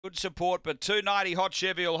Good support, but 290 Hot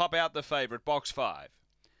Chevy will hop out the favourite, box 5.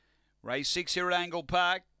 Race 6 here at Angle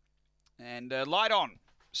Park. And light on,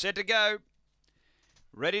 set to go,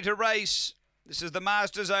 ready to race. This is the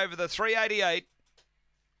Masters over the 388.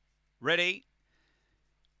 Ready.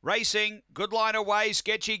 Racing, good line away,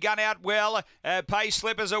 Sketchy Gun out well, Pace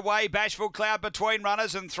Slippers away, Bashful Cloud between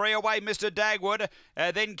runners and 3 away Mr. Dagwood.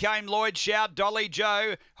 Then came Lloyd Shout, Dolly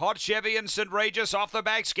Joe, Hot Chevy and St. Regis off the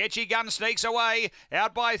back, Sketchy Gun sneaks away,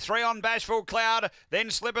 out by 3 on Bashful Cloud, then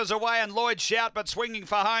Slippers away and Lloyd Shout, but swinging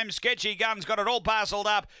for home, Sketchy Gun's got it all parcelled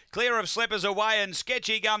up, clear of Slippers away and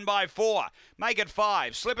Sketchy Gun by 4. Make it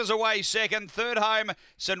 5, Slippers away second, third home,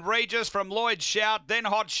 St. Regis from Lloyd Shout, then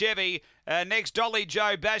Hot Chevy. Next, Dolly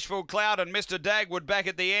Joe, Bashful Cloud and Mr. Dagwood back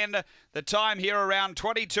at the end. The time here around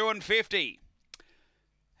 22:50.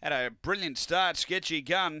 Had a brilliant start. Sketchy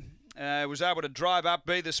Gun was able to drive up,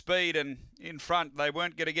 be the speed, and in front they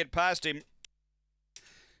weren't going to get past him.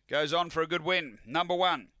 Goes on for a good win. Number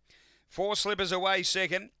 1. 4 Slippers away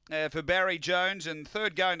second for Barry Jones, and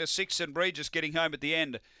third going to 6 St. Regis getting home at the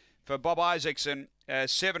end for Bob Isaacson.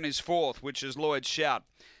 7 is fourth, which is Lloyd's Shout.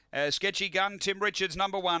 Sketchy Gun, Tim Richards,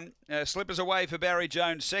 number 1. Slippers away for Barry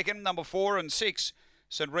Jones, second. Number 4 and 6,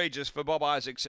 St. Regis for Bob Isaacson.